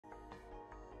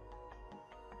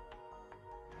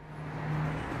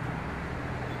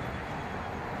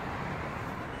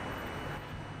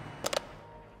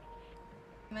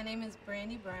My name is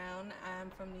Brandy Brown. I'm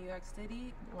from New York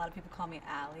City. A lot of people call me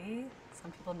Allie.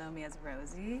 Some people know me as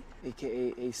Rosie.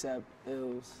 AKA ASAP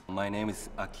Ills. My name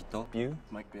is Akito. You?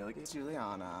 Mike Bailey.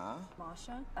 Juliana.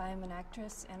 Masha. I'm an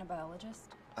actress and a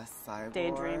biologist. A cyborg.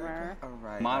 Daydreamer. A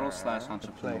writer.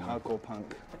 Model/entrepreneur. Play hardcore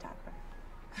punk.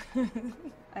 Photographer.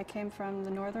 I came from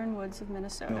the northern woods of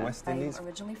Minnesota. The West Indies? I'm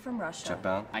originally from Russia.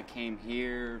 Japan. I came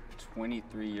here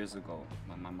 23 years ago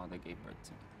when my mother gave birth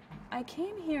to me. I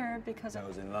came here because I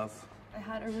was in love. I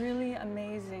had a really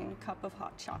amazing cup of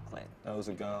hot chocolate. That was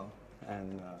a girl,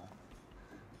 and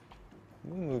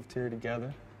we moved here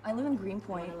together. I live in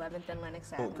Greenpoint. 11th and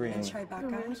Lennox Fort Avenue.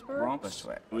 Greene.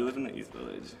 Rompesway. We live in the East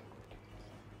Village.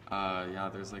 Yeah,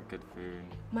 there's like good food.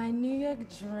 My New York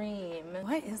dream.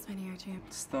 What is my New York dream?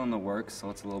 It's still in the works, so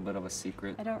it's a little bit of a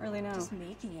secret. I don't really know. Just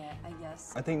making it, I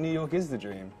guess. I think New York is the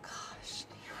dream. Gosh,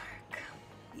 New York.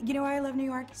 You know why I love New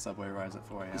York? Subway rides at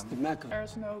 4 It's the a.m. Mecca.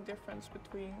 There's no difference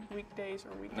between weekdays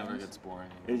or weekends. Never gets boring.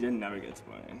 It never gets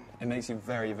boring. It makes you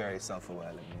very, very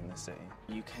self-aware living in the city.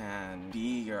 You can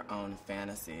be your own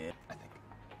fantasy. I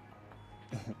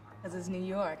think. Because it's New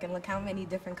York, and look how many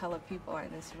different colored people are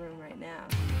in this room right now.